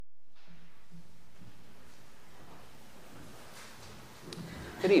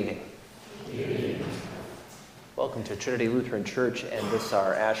Good evening. Good evening. Welcome to Trinity Lutheran Church and this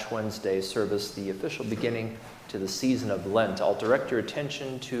our Ash Wednesday service, the official beginning to the season of Lent. I'll direct your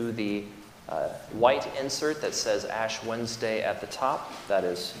attention to the white insert that says Ash Wednesday at the top. That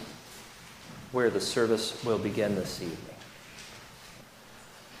is where the service will begin this evening.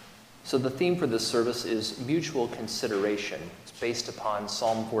 So the theme for this service is mutual consideration. It's based upon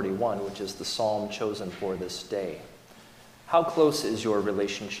Psalm 41, which is the psalm chosen for this day. How close is your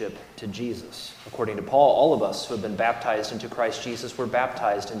relationship to Jesus? According to Paul, all of us who have been baptized into Christ Jesus were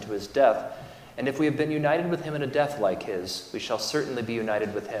baptized into his death. And if we have been united with him in a death like his, we shall certainly be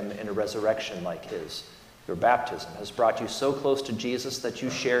united with him in a resurrection like his. Your baptism has brought you so close to Jesus that you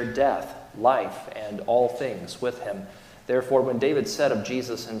share death, life, and all things with him. Therefore, when David said of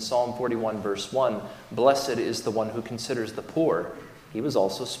Jesus in Psalm 41, verse 1, "Blessed is the one who considers the poor," he was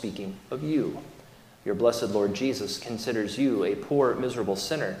also speaking of you. Your blessed Lord Jesus considers you a poor, miserable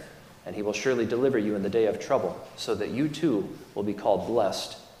sinner, and he will surely deliver you in the day of trouble, so that you too will be called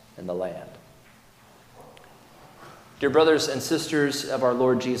blessed in the land. Dear brothers and sisters of our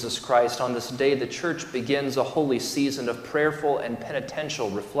Lord Jesus Christ, on this day the church begins a holy season of prayerful and penitential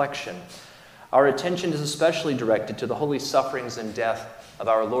reflection. Our attention is especially directed to the holy sufferings and death of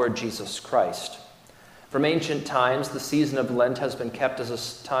our Lord Jesus Christ. From ancient times, the season of Lent has been kept as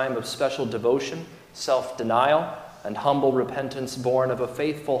a time of special devotion, self-denial, and humble repentance born of a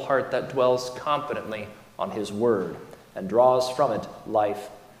faithful heart that dwells confidently on his word and draws from it life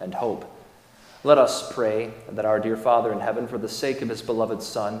and hope. Let us pray that our dear Father in heaven, for the sake of his beloved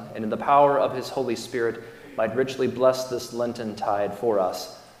Son, and in the power of his Holy Spirit, might richly bless this Lenten tide for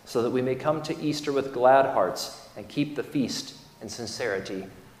us, so that we may come to Easter with glad hearts and keep the feast in sincerity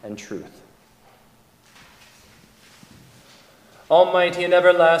and truth. Almighty and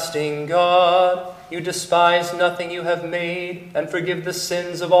everlasting God, you despise nothing you have made, and forgive the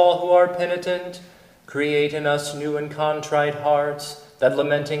sins of all who are penitent. Create in us new and contrite hearts, that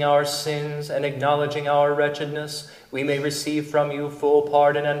lamenting our sins and acknowledging our wretchedness, we may receive from you full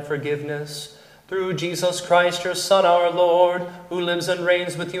pardon and forgiveness. Through Jesus Christ, your Son, our Lord, who lives and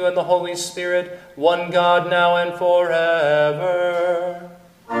reigns with you in the Holy Spirit, one God, now and forever.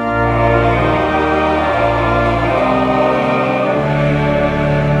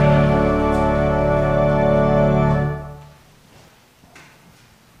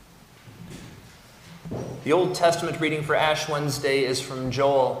 The Old Testament reading for Ash Wednesday is from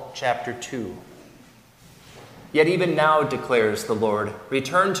Joel chapter 2. Yet even now, declares the Lord,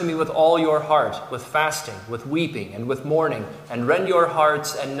 return to me with all your heart, with fasting, with weeping, and with mourning, and rend your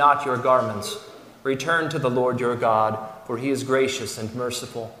hearts and not your garments. Return to the Lord your God, for he is gracious and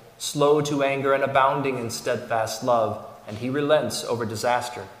merciful, slow to anger and abounding in steadfast love, and he relents over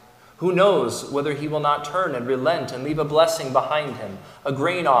disaster. Who knows whether he will not turn and relent and leave a blessing behind him, a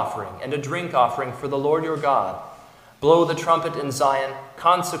grain offering and a drink offering for the Lord your God. Blow the trumpet in Zion,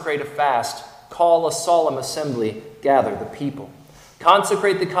 consecrate a fast, call a solemn assembly, gather the people.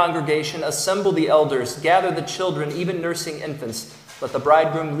 Consecrate the congregation, assemble the elders, gather the children, even nursing infants. Let the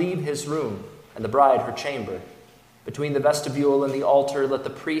bridegroom leave his room, and the bride her chamber. Between the vestibule and the altar, let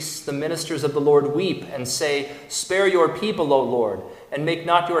the priests, the ministers of the Lord, weep and say, spare your people, O Lord, and make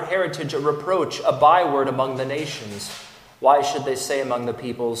not your heritage a reproach, a byword among the nations. Why should they say among the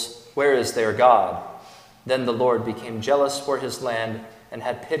peoples, where is their God? Then the Lord became jealous for his land and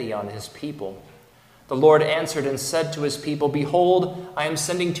had pity on his people. The Lord answered and said to his people, behold, I am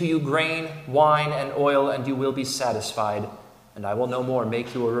sending to you grain, wine, and oil, and you will be satisfied, and I will no more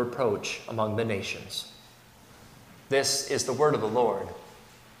make you a reproach among the nations. This is the word of the Lord.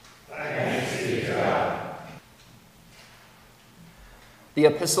 Thanks be to God. The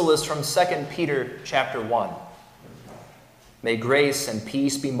epistle is from 2 Peter chapter 1. May grace and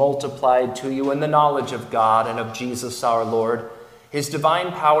peace be multiplied to you in the knowledge of God and of Jesus our Lord. His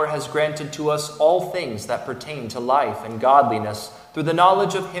divine power has granted to us all things that pertain to life and godliness through the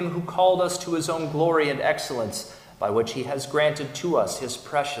knowledge of him who called us to his own glory and excellence, by which he has granted to us his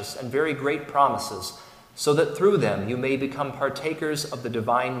precious and very great promises, so that through them you may become partakers of the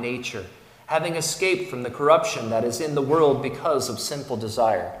divine nature, having escaped from the corruption that is in the world because of sinful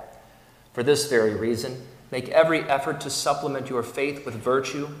desire. For this very reason, make every effort to supplement your faith with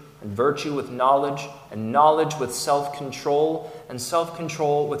virtue, and virtue with knowledge, and knowledge with self-control, and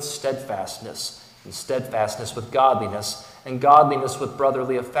self-control with steadfastness, and steadfastness with godliness, and godliness with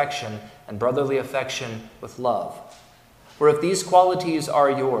brotherly affection, and brotherly affection with love. For if these qualities are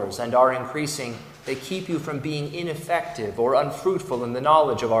yours and are increasing, they keep you from being ineffective or unfruitful in the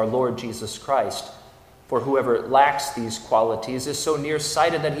knowledge of our Lord Jesus Christ. For whoever lacks these qualities is so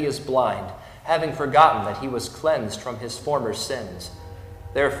nearsighted that he is blind, having forgotten that he was cleansed from his former sins.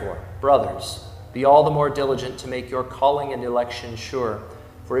 Therefore, brothers, be all the more diligent to make your calling and election sure.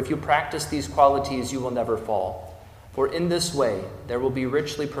 For if you practice these qualities, you will never fall. For in this way there will be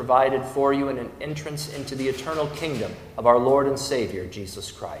richly provided for you an entrance into the eternal kingdom of our Lord and Savior,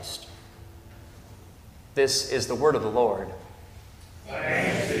 Jesus Christ. This is the word of the Lord.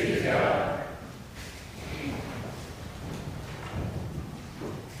 Thanks be to God.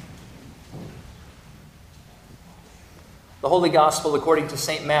 The Holy Gospel according to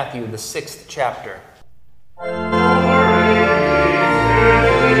St. Matthew, the 6th chapter.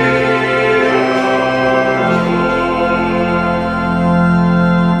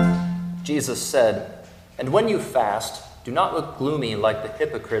 Jesus said, "And when you fast, do not look gloomy like the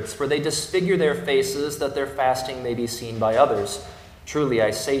hypocrites, for they disfigure their faces that their fasting may be seen by others. Truly I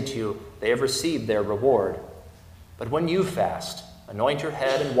say to you, they have received their reward. But when you fast, anoint your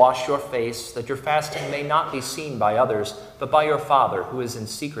head and wash your face, that your fasting may not be seen by others, but by your Father who is in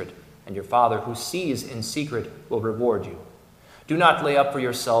secret, and your Father who sees in secret will reward you. Do not lay up for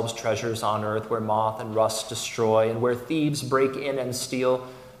yourselves treasures on earth where moth and rust destroy, and where thieves break in and steal,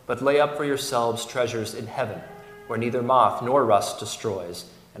 but lay up for yourselves treasures in heaven, where neither moth nor rust destroys,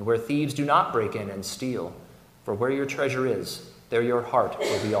 and where thieves do not break in and steal. For where your treasure is, there your heart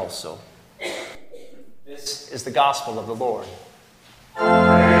will be also." This is the gospel of the Lord.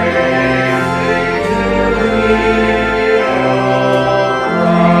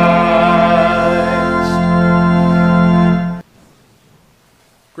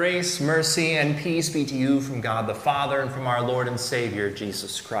 Grace, mercy, and peace be to you from God the Father and from our Lord and Savior,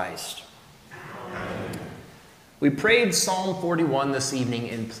 Jesus Christ. Amen. We prayed Psalm 41 this evening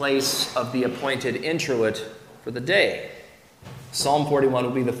in place of the appointed introit for the day. Psalm 41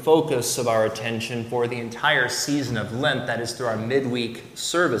 will be the focus of our attention for the entire season of Lent, that is, through our midweek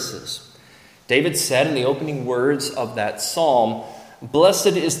services. David said in the opening words of that psalm, "Blessed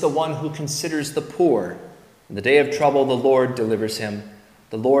is the one who considers the poor. In the day of trouble, the Lord delivers him.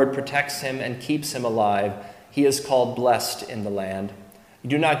 The Lord protects him and keeps him alive. He is called blessed in the land. You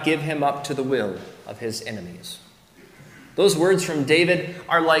do not give him up to the will of his enemies." Those words from David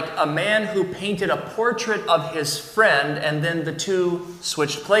are like a man who painted a portrait of his friend and then the two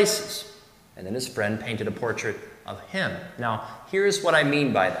switched places. And then his friend painted a portrait of him. Now, here's what I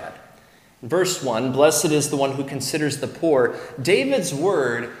mean by that. In verse 1, "Blessed is the one who considers the poor." David's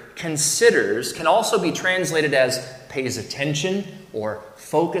word considers can also be translated as pays attention or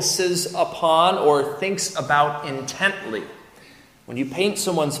focuses upon or thinks about intently. When you paint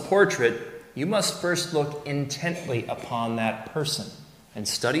someone's portrait, you must first look intently upon that person and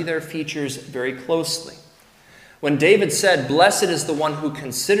study their features very closely. When David said, "Blessed is the one who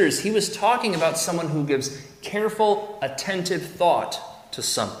considers," he was talking about someone who gives careful, attentive thought to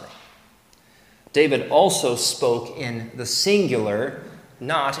something. David also spoke in the singular,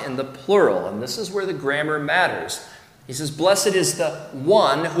 not in the plural, and this is where the grammar matters. He says, "Blessed is the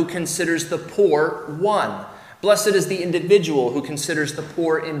one who considers the poor one. Blessed is the individual who considers the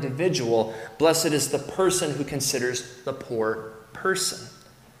poor individual. Blessed is the person who considers the poor person."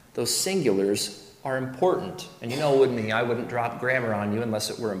 Those singulars are important. And you know with me, I wouldn't drop grammar on you unless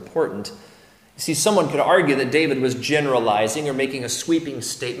it were important. You see, someone could argue that David was generalizing or making a sweeping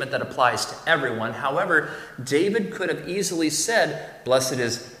statement that applies to everyone. However, David could have easily said, "Blessed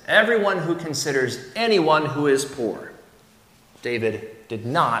is everyone who considers anyone who is poor." David did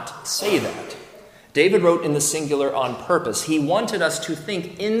not say that. David wrote in the singular on purpose. He wanted us to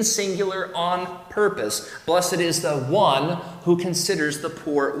think in singular on purpose. Blessed is the one who considers the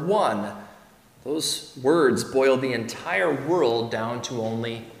poor one. Those words boil the entire world down to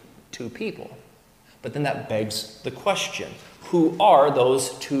only two people. But then that begs the question, who are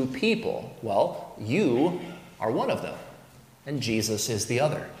those two people? Well, you are one of them, and Jesus is the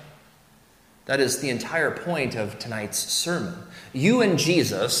other. That is the entire point of tonight's sermon. You and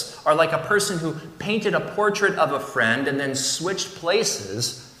Jesus are like a person who painted a portrait of a friend and then switched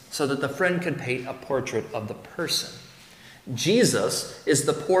places so that the friend could paint a portrait of the person. Jesus is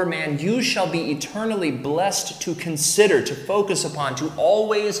the poor man you shall be eternally blessed to consider, to focus upon, to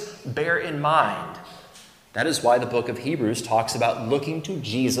always bear in mind. That is why the book of Hebrews talks about looking to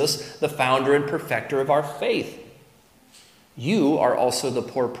Jesus, the founder and perfecter of our faith. You are also the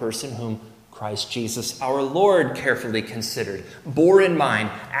poor person whom Christ Jesus, our Lord, carefully considered, bore in mind,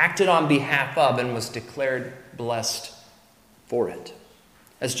 acted on behalf of, and was declared blessed for it.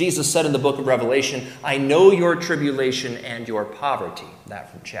 As Jesus said in the book of Revelation, "I know your tribulation and your poverty." That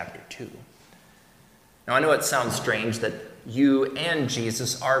from chapter 2. Now, I know it sounds strange that you and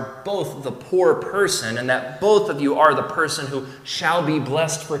Jesus are both the poor person and that both of you are the person who shall be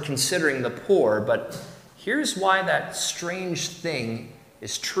blessed for considering the poor, but here's why that strange thing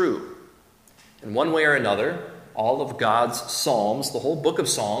is true. In one way or another, all of God's Psalms, the whole book of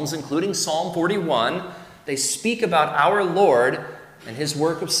Psalms, including Psalm 41, they speak about our Lord and his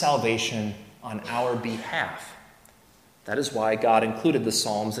work of salvation on our behalf. That is why God included the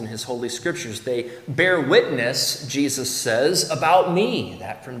Psalms in his Holy Scriptures. They bear witness, Jesus says, about me.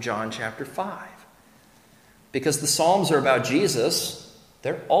 That from John chapter 5. Because the Psalms are about Jesus,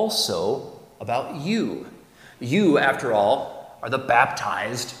 they're also about you. You, after all, are the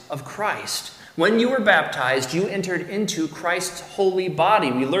baptized of Christ. When you were baptized, you entered into Christ's holy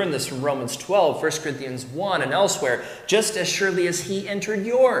body. We learn this from Romans 12, 1 Corinthians 1, and elsewhere, just as surely as he entered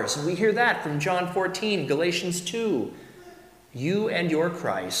yours. And we hear that from John 14, Galatians 2. You and your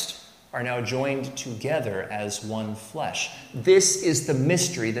Christ are now joined together as one flesh. This is the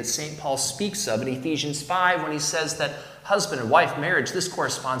mystery that St. Paul speaks of in Ephesians 5 when he says that husband and wife marriage, this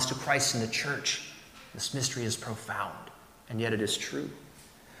corresponds to Christ and the church. This mystery is profound, and yet it is true.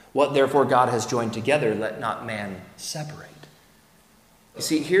 What therefore God has joined together, let not man separate. You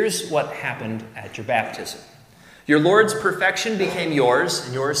see, here's what happened at your baptism. Your Lord's perfection became yours,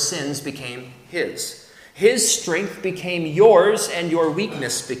 and your sins became his. His strength became yours, and your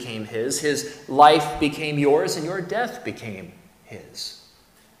weakness became his. His life became yours, and your death became his.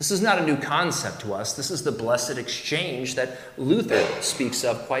 This is not a new concept to us. This is the blessed exchange that Luther speaks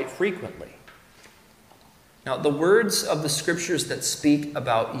of quite frequently. Now, the words of the Scriptures that speak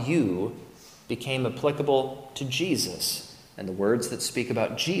about you became applicable to Jesus, and the words that speak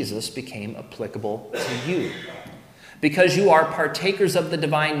about Jesus became applicable to you. Because you are partakers of the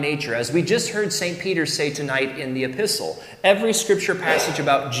divine nature. As we just heard St. Peter say tonight in the epistle, every Scripture passage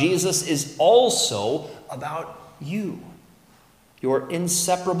about Jesus is also about you. Your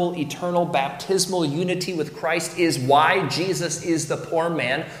inseparable, eternal, baptismal unity with Christ is why Jesus is the poor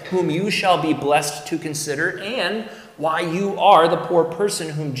man whom you shall be blessed to consider, and why you are the poor person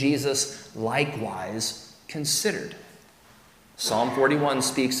whom Jesus likewise considered. Psalm 41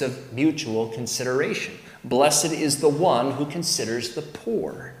 speaks of mutual consideration. Blessed is the one who considers the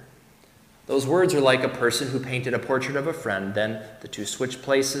poor. Those words are like a person who painted a portrait of a friend, then the two switched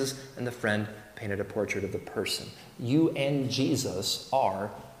places, and the friend painted a portrait of the person. You and Jesus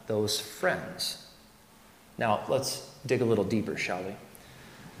are those friends. Now, let's dig a little deeper, shall we?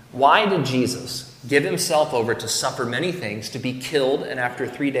 Why did Jesus give himself over to suffer many things, to be killed, and after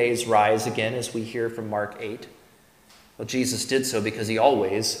 3 days rise again, as we hear from Mark 8? Well, Jesus did so because he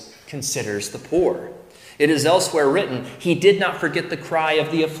always considers the poor. It is elsewhere written, he did not forget the cry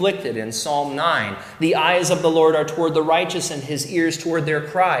of the afflicted in Psalm 9. The eyes of the Lord are toward the righteous and his ears toward their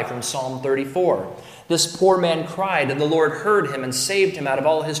cry from Psalm 34. This poor man cried and the Lord heard him and saved him out of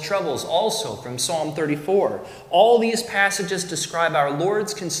all his troubles, also from Psalm 34. All these passages describe our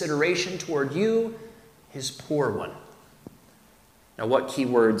Lord's consideration toward you, his poor one. Now, what key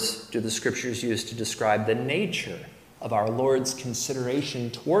words do the Scriptures use to describe the nature of our Lord's consideration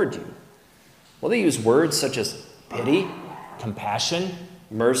toward you? Well, they use words such as pity, compassion,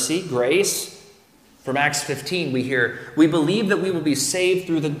 mercy, grace. From Acts 15, we hear, we believe that we will be saved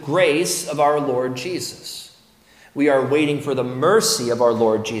through the grace of our Lord Jesus. We are waiting for the mercy of our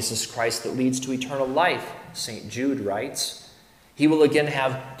Lord Jesus Christ that leads to eternal life, St. Jude writes. He will again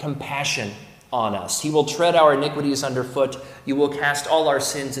have compassion on us. He will tread our iniquities underfoot. You will cast all our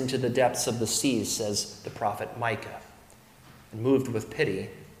sins into the depths of the seas, says the prophet Micah. And moved with pity,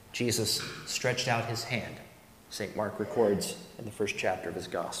 Jesus stretched out his hand, St. Mark records in the first chapter of his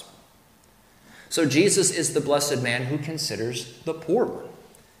gospel. So Jesus is the blessed man who considers the poor one.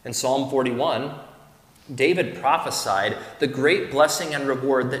 In Psalm 41, David prophesied the great blessing and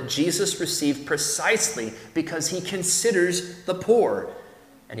reward that Jesus received precisely because he considers the poor,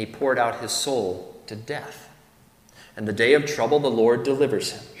 and he poured out his soul to death. In the day of trouble, the Lord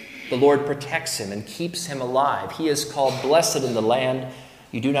delivers him. The Lord protects him and keeps him alive. He is called blessed in the land.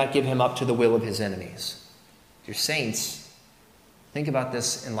 You do not give him up to the will of his enemies. Dear saints, think about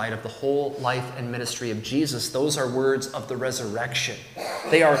this in light of the whole life and ministry of Jesus. Those are words of the resurrection.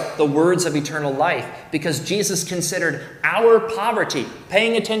 They are the words of eternal life because Jesus considered our poverty,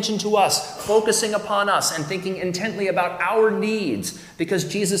 paying attention to us, focusing upon us, and thinking intently about our needs. Because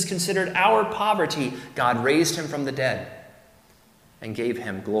Jesus considered our poverty, God raised him from the dead and gave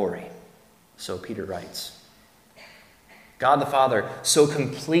him glory. So Peter writes. God the Father so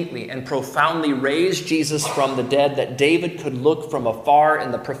completely and profoundly raised Jesus from the dead that David could look from afar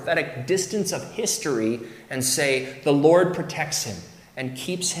in the prophetic distance of history and say, the Lord protects him and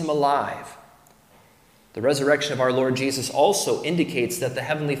keeps him alive. The resurrection of our Lord Jesus also indicates that the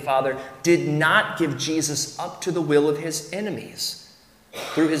Heavenly Father did not give Jesus up to the will of his enemies.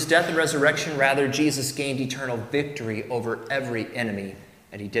 Through his death and resurrection, rather, Jesus gained eternal victory over every enemy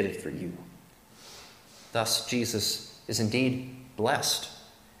and he did it for you. Thus, Jesus is indeed blessed,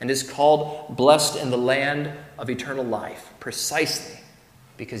 and is called blessed in the land of eternal life, precisely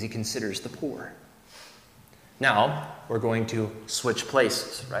because he considers the poor. Now, we're going to switch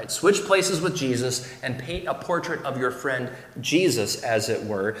places, right? Switch places with Jesus and paint a portrait of your friend Jesus, as it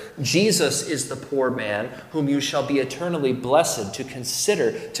were. Jesus is the poor man whom you shall be eternally blessed, to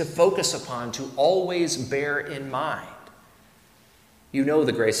consider, to focus upon, to always bear in mind. You know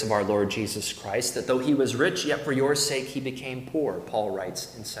the grace of our Lord Jesus Christ, that though he was rich, yet for your sake he became poor, Paul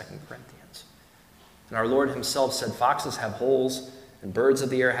writes in 2 Corinthians. And our Lord himself said, foxes have holes, and birds of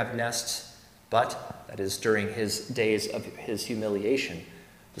the air have nests, but, that is, during his days of his humiliation,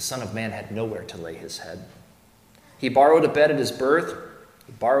 the Son of Man had nowhere to lay his head. He borrowed a bed at his birth,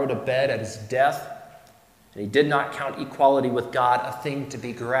 he borrowed a bed at his death, and he did not count equality with God a thing to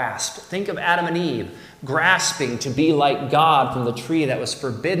be grasped. Think of Adam and Eve grasping to be like God from the tree that was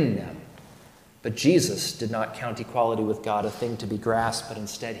forbidden them. But Jesus did not count equality with God a thing to be grasped, but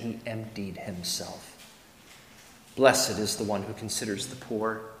instead he emptied himself. Blessed is the one who considers the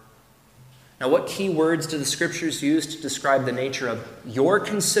poor. Now, what key words do the scriptures use to describe the nature of your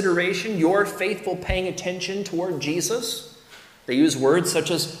consideration, your faithful paying attention toward Jesus? They use words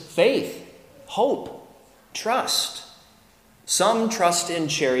such as faith, hope, trust. Some trust in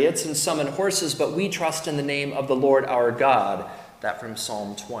chariots and some in horses, but we trust in the name of the Lord our God. That from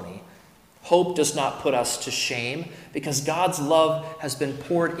Psalm 20. Hope does not put us to shame, because God's love has been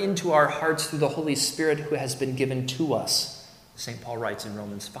poured into our hearts through the Holy Spirit who has been given to us. St. Paul writes in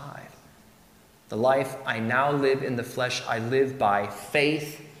Romans 5. The life I now live in the flesh, I live by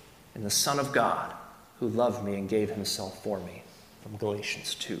faith in the Son of God, who loved me and gave himself for me, from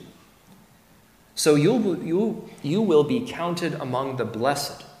Galatians 2. So you will be counted among the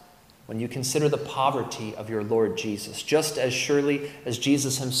blessed when you consider the poverty of your Lord Jesus, just as surely as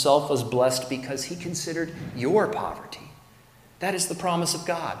Jesus himself was blessed because he considered your poverty. That is the promise of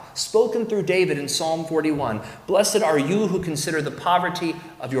God, spoken through David in Psalm 41. Blessed are you who consider the poverty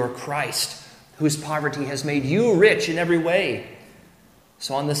of your Christ, whose poverty has made you rich in every way.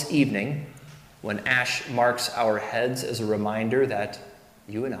 So on this evening, when ash marks our heads as a reminder that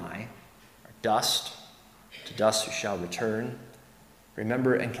you and I are dust, to dust you shall return,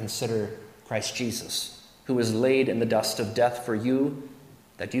 remember and consider Christ Jesus, who was laid in the dust of death for you,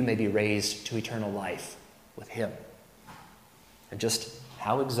 that you may be raised to eternal life with him. And just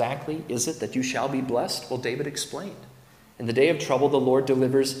how exactly is it that you shall be blessed? Well, David explained. In the day of trouble, the Lord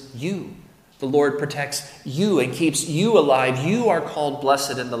delivers you. The Lord protects you and keeps you alive. You are called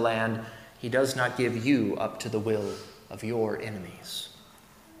blessed in the land. He does not give you up to the will of your enemies.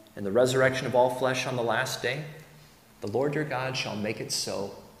 In the resurrection of all flesh on the last day, the Lord your God shall make it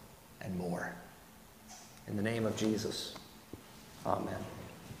so and more. In the name of Jesus, amen.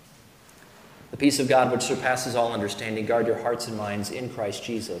 The peace of God, which surpasses all understanding, guard your hearts and minds in Christ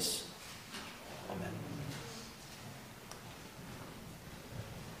Jesus. Amen.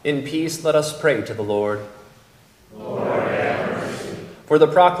 In peace, let us pray to the Lord. Lord, have mercy. For the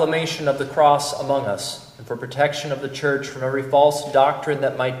proclamation of the cross among us, and for protection of the church from every false doctrine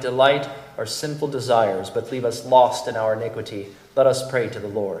that might delight our sinful desires, but leave us lost in our iniquity, let us pray to the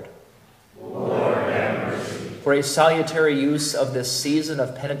Lord. Lord, have mercy. For a salutary use of this season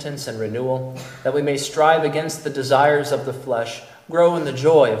of penitence and renewal, that we may strive against the desires of the flesh, grow in the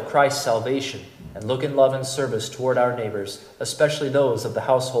joy of Christ's salvation, and look in love and service toward our neighbors, especially those of the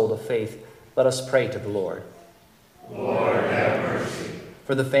household of faith, let us pray to the Lord. Lord, have mercy.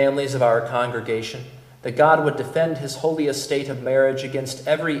 For the families of our congregation, that God would defend his holy estate of marriage against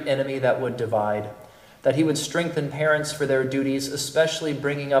every enemy that would divide, that he would strengthen parents for their duties, especially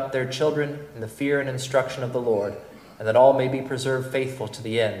bringing up their children in the fear and instruction of the Lord, and that all may be preserved faithful to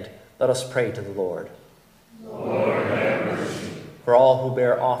the end. Let us pray to the Lord. Lord, have mercy. For all who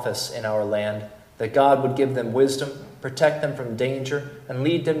bear office in our land, that God would give them wisdom, protect them from danger, and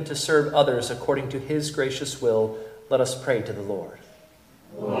lead them to serve others according to his gracious will, let us pray to the Lord.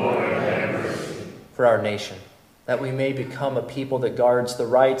 Lord, have mercy. For our nation, that we may become a people that guards the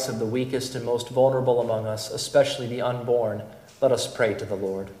rights of the weakest and most vulnerable among us, especially the unborn, let us pray to the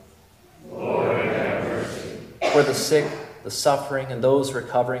Lord. Lord, have mercy. For the sick, the suffering, and those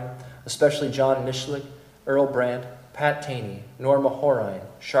recovering, especially John Mishlik, Earl Brandt, Pat Taney, Norma Horine,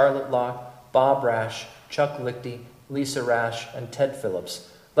 Charlotte Locke, Bob Rash, Chuck Lichty, Lisa Rash, and Ted Phillips,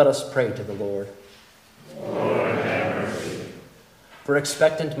 let us pray to the Lord. Lord, have mercy. For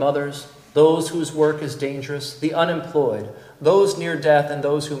expectant mothers, those whose work is dangerous, the unemployed, those near death, and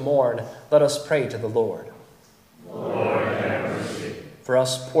those who mourn, let us pray to the Lord. Lord, have mercy. For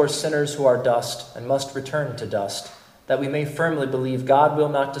us poor sinners who are dust and must return to dust, That we may firmly believe God will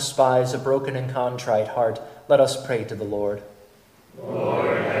not despise a broken and contrite heart, let us pray to the Lord.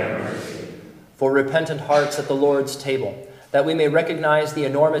 Lord, have mercy. For repentant hearts at the Lord's table, that we may recognize the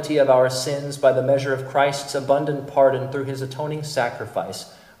enormity of our sins by the measure of Christ's abundant pardon through his atoning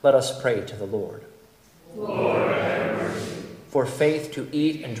sacrifice, let us pray to the Lord. Lord, have mercy. For faith to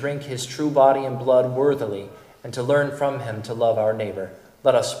eat and drink his true body and blood worthily, and to learn from him to love our neighbor,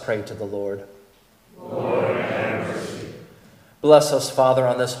 let us pray to the Lord. Lord, have mercy. Bless us, Father,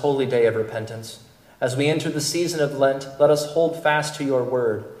 on this holy day of repentance. As we enter the season of Lent, let us hold fast to your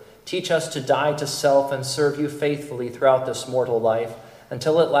word. Teach us to die to self and serve you faithfully throughout this mortal life,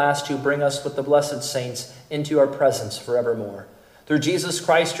 until at last you bring us with the blessed saints into your presence forevermore. Through Jesus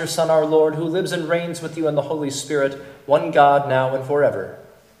Christ, your Son, our Lord, who lives and reigns with you in the Holy Spirit, one God, now and forever.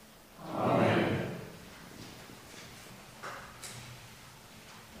 Amen.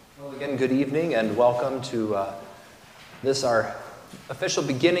 Well, again, good evening and welcome to this, our official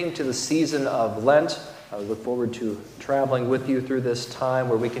beginning to the season of Lent. I look forward to traveling with you through this time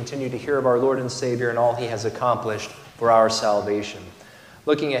where we continue to hear of our Lord and Savior and all he has accomplished for our salvation.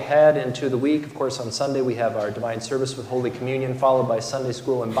 Looking ahead into the week, of course, on Sunday we have our divine service with Holy Communion, followed by Sunday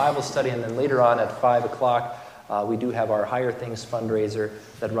school and Bible study, and then later on at 5 o'clock, we do have our Higher Things fundraiser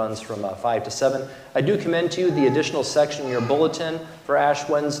that runs from 5 to 7. I do commend to you the additional section in your bulletin for Ash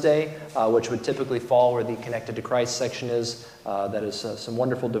Wednesday, which would typically fall where the Connected to Christ section is. That is some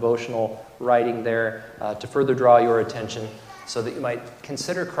wonderful devotional writing there to further draw your attention so that you might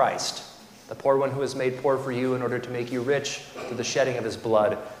consider Christ, the poor one who was made poor for you in order to make you rich through the shedding of his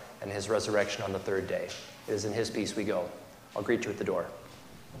blood and his resurrection on the third day. It is in his peace we go. I'll greet you at the door.